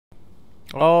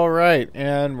Alright,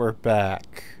 and we're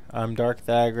back. I'm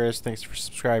Darkthagoras. Thanks for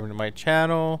subscribing to my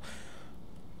channel.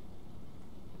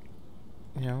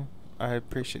 You know, I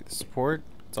appreciate the support.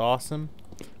 It's awesome.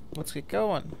 Let's get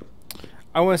going.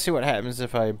 I want to see what happens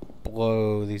if I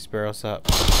blow these barrels up.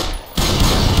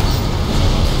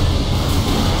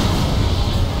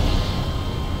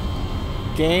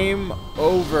 Game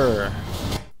over.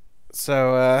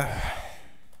 So,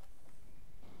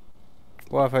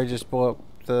 what if I just blow up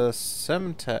the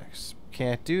Semtex?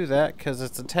 Can't do that because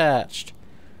it's attached.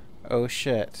 Oh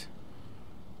shit.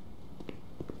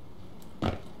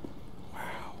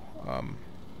 Wow.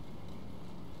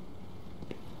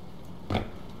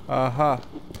 Uh-huh.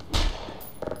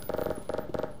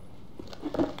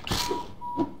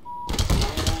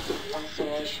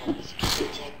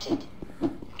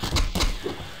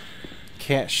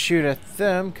 Can't shoot at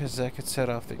them because that could set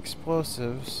off the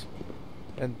explosives.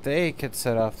 And they could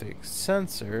set off the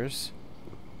sensors.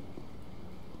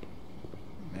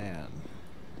 Man.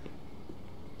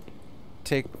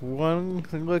 Take one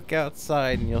look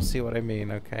outside and you'll see what I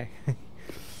mean, okay?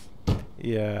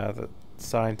 Yeah, the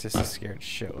scientist is scared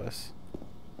shitless.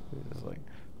 He's like,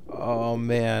 oh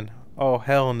man. Oh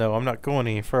hell no, I'm not going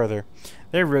any further.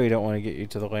 They really don't want to get you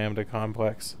to the Lambda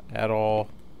complex at all.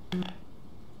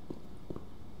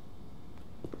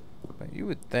 But you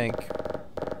would think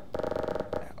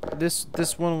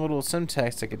this one little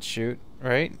Semtex I could shoot,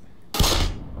 right?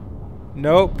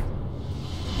 Nope.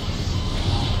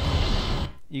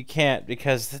 You can't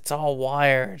because it's all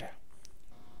wired.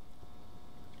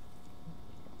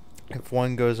 If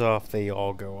one goes off, they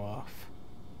all go off.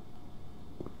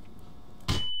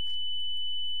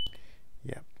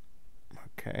 Yep.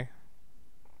 Okay.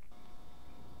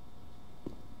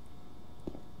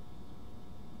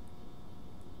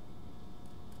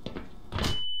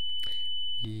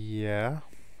 Yeah.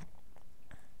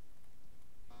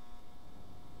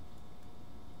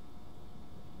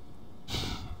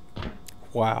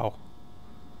 Wow.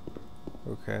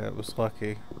 Okay, that was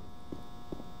lucky.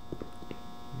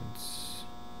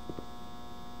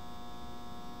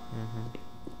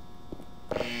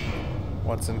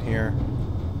 What's in here?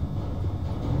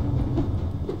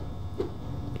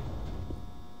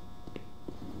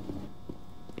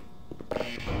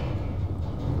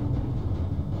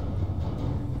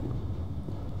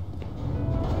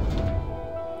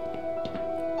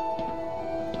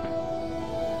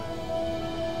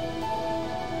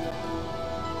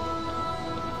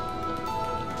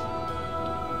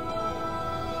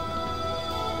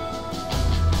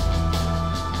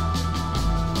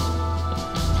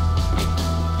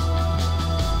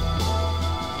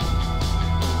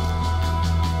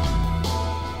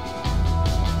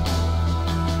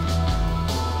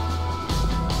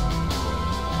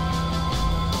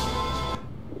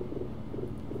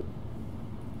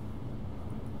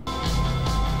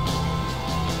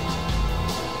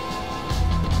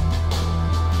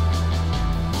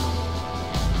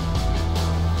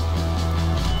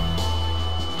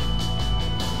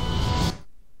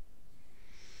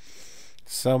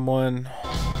 Someone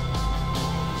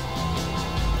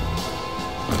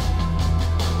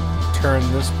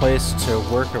turn this place to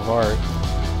a work of art.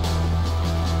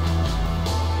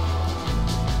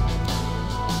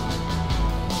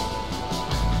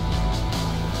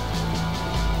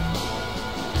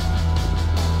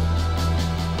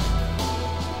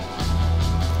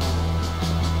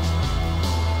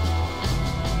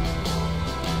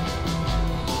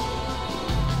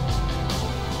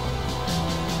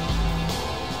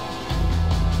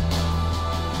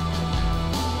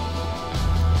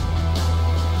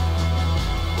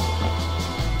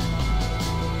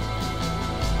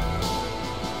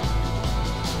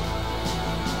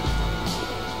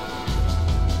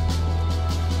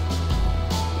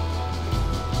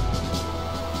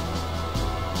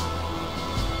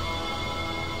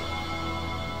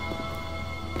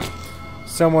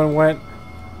 Someone went,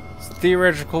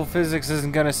 theoretical physics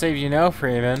isn't gonna save you now,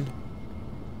 Freeman.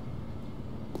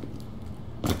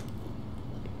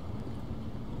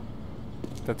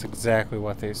 That's exactly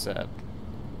what they said.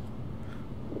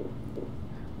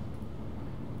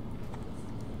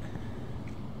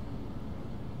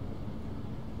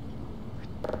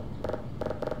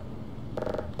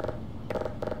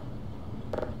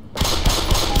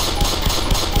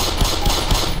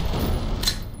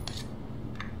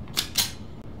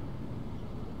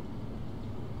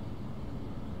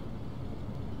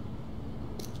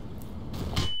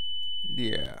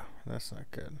 Yeah, that's not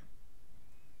good.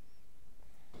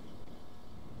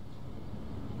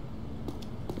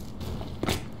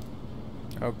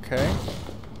 Okay.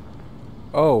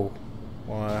 Oh.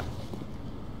 Well,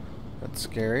 that's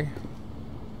scary.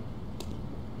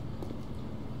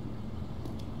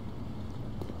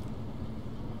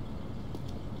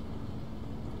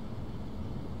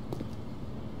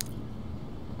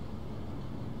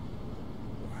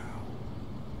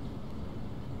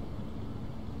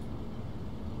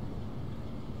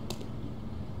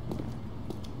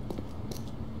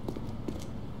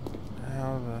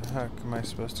 am I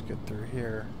supposed to get through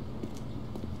here?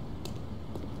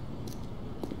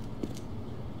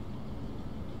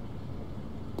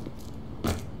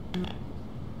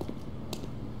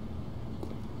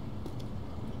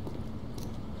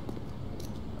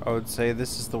 I would say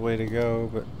this is the way to go,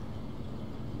 but...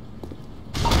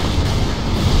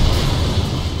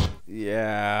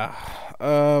 yeah.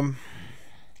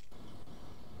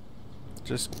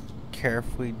 Just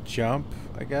carefully jump,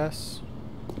 I guess.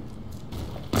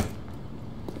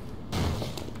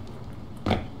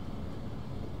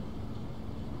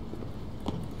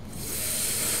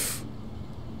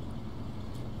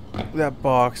 That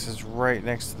box is right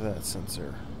next to that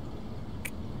sensor.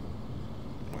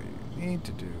 What you need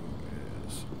to do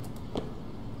is...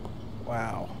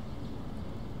 wow.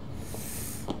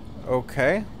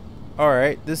 Okay.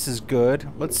 Alright, this is good.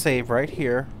 Let's save right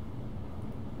here.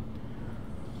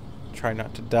 Try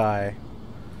not to die.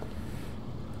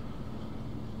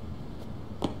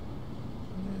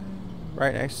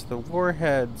 Right next to the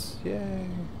warheads. Yay.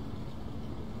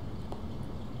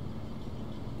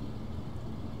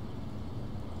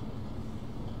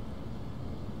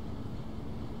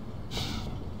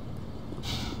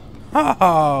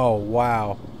 Oh,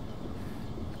 wow.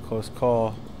 Close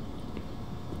call.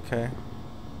 Okay.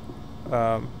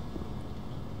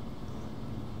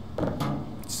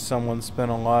 Someone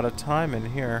spent a lot of time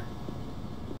in here.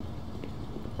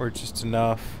 Or just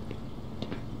enough.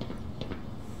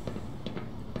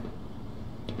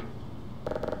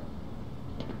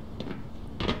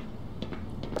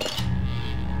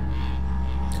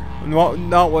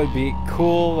 Not what would be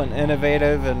cool and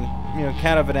innovative and, you know,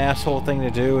 kind of an asshole thing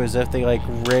to do is if they like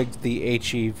rigged the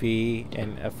HEV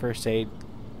and first aid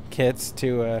kits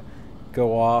to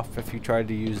go off if you tried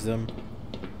to use them.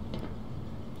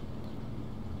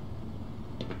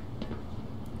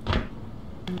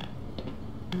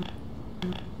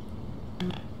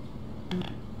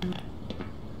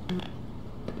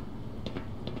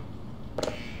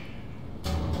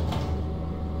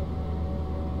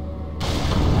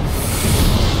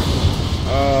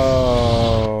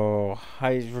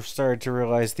 I started to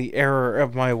realize the error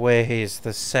of my ways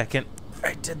the second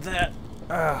I did that.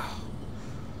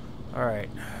 Alright.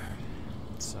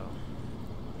 So,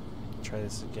 try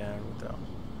this again without...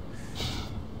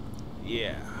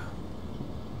 yeah.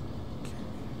 Okay.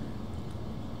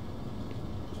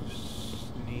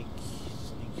 Just sneak,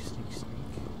 sneak, sneak, sneak.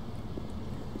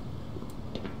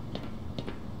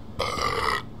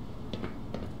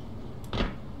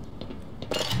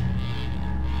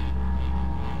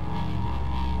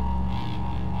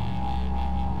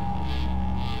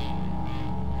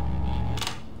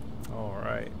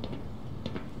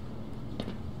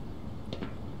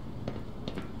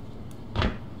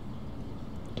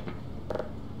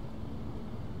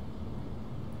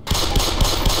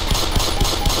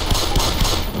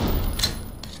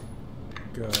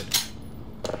 Good.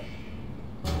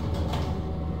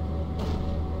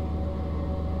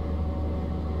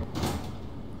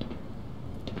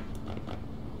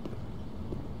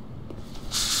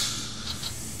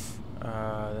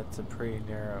 That's a pretty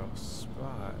narrow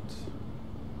spot.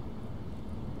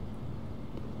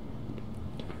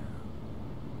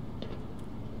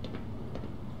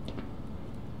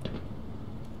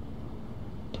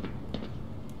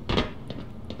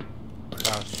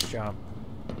 Crouch jump.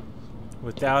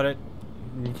 Without it,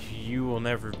 you will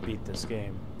never beat this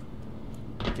game.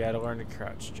 You gotta learn to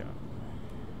crouch jump.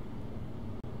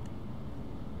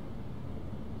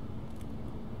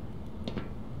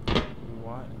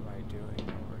 What am I doing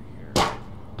over here?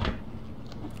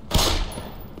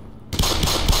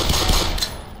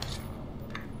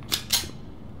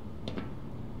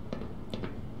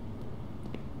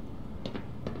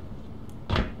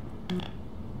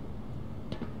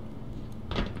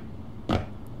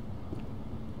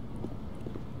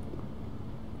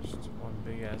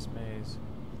 Big-ass maze.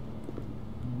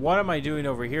 What am I doing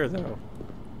over here, though?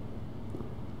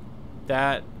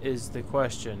 That is the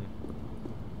question.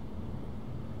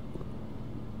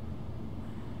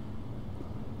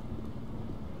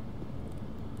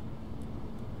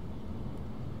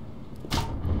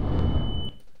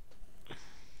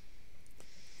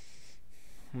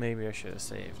 Maybe I should have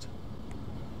saved.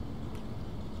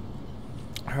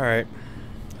 Alright.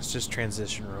 Let's just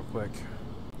transition real quick.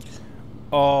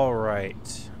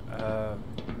 Alright,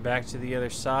 back to the other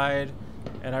side,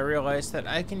 and I realized that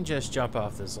I can just jump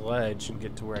off this ledge and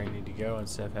get to where I need to go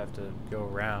instead of have to go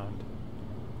around.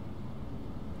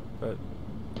 But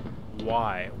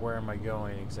why? Where am I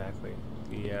going exactly?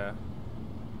 The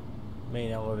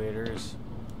main elevator is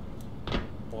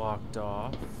blocked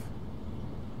off.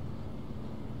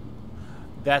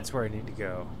 That's where I need to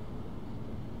go.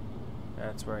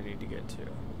 That's where I need to get to.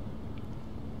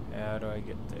 How do I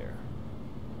get there?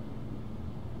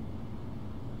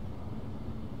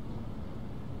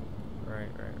 Right.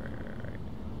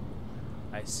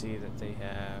 I see that they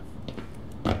have...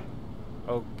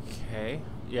 Okay.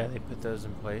 Yeah, they put those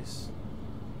in place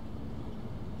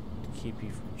to keep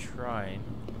you from trying.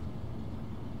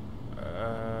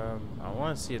 I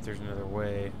want to see if there's another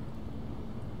way.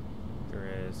 There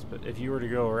is, but if you were to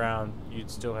go around,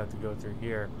 you'd still have to go through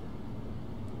here.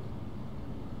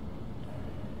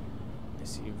 I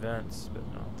see vents, but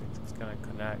I don't think that's gonna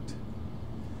connect.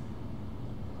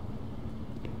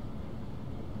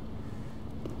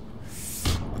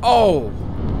 Oh!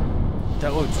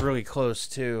 That looked really close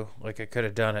too, like I could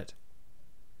have done it.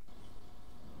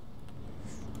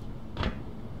 Let's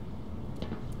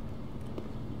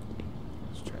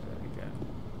try that again.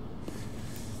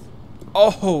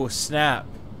 Oh, snap!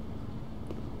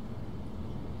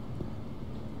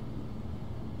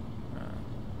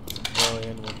 Go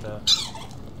in with the...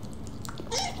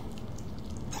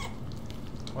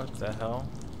 What the hell?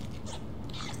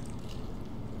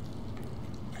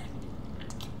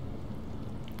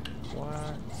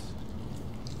 What?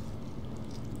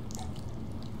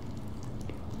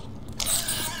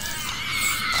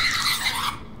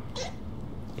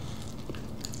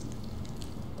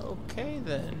 Okay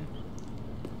then.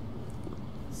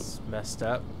 It's messed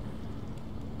up.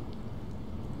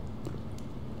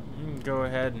 Go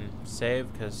ahead and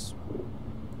save, because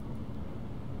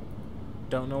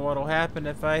don't know what'll happen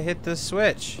if I hit this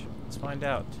switch. Let's find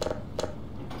out.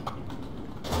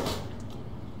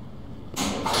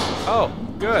 Oh,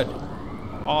 good.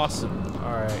 Awesome.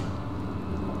 Alright.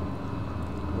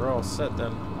 We're all set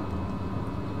then.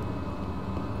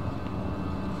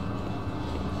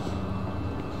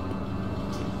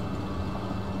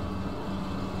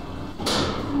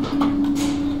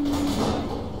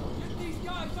 Get these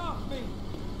guys off me!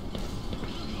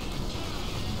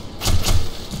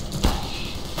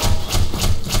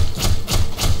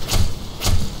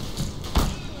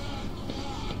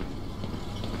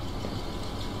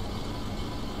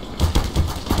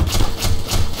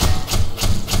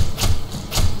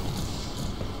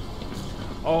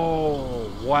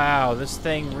 Oh, wow. This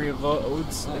thing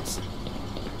reloads. It's...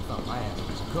 Thought my ass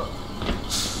was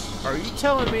cooked. Are you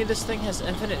telling me this thing has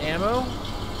infinite ammo?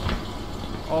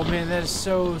 Oh man, that is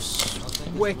so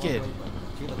wicked.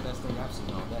 You're the best thing I've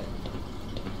seen all day.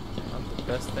 I'm the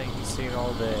best thing he's seen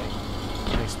all day.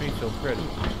 Makes me feel pretty.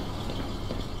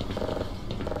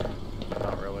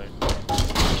 Not really. I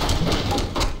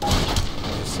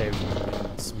just saved him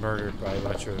being murdered by a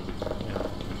bunch of, you know,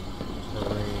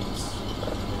 Marines.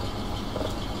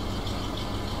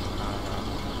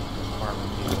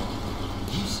 Harming people.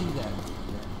 You see that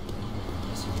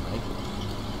missing leg?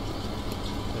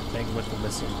 The thing with the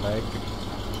missing leg?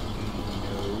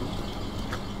 No.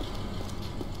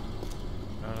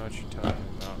 I don't know what you're talking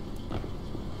about.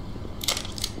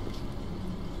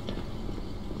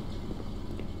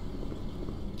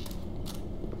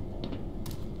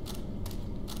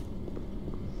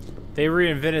 They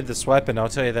reinvented this weapon, I'll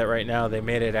tell you that right now. They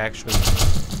made it actually...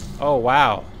 Oh,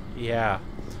 wow. Yeah.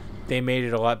 They made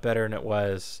it a lot better than it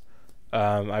was.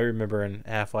 I remember in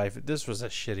Half-Life, this was a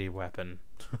shitty weapon.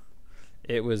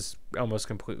 It was almost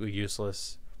completely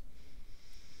useless.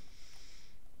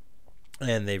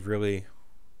 And they've really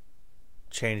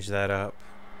changed that up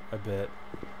a bit.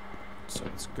 So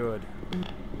it's good.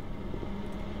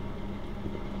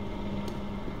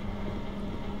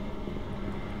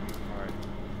 Alright.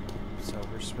 So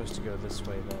we're supposed to go this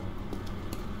way then.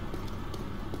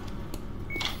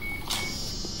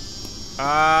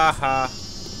 Aha!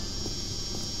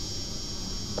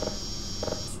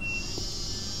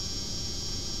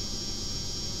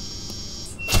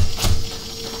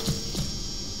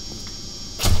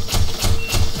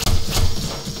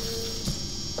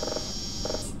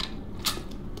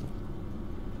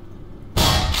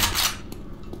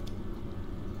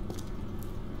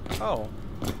 Oh.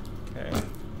 Okay.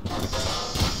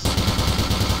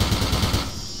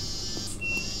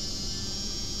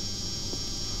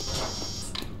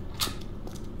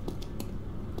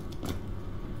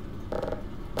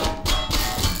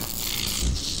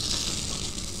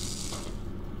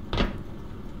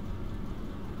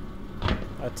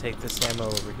 I'll take this ammo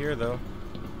over here, though.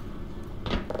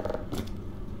 Give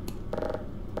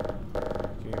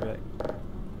me that.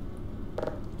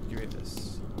 Give me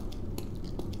this.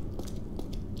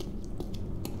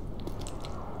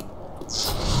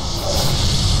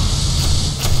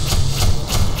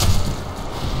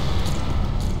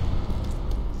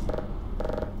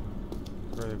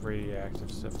 Where the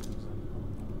radioactive stuff comes in.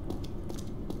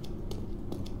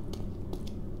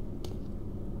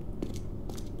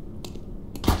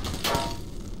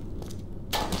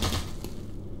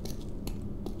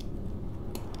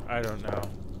 I don't know.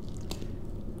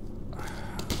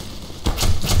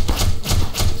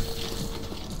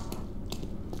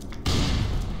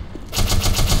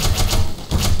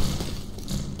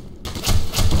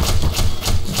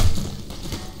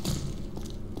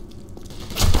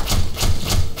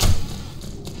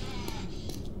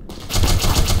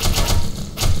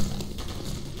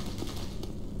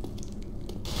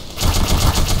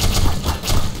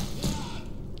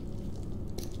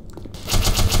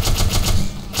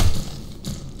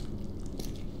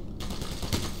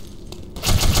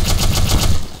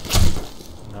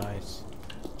 Nice.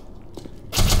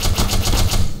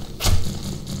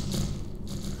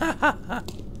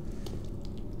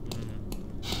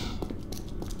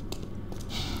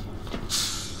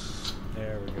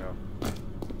 There we go.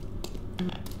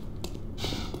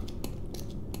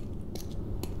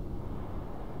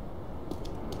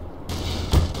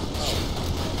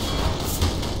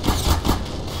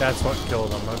 That's what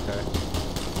killed him, okay.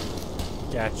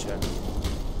 Gotcha.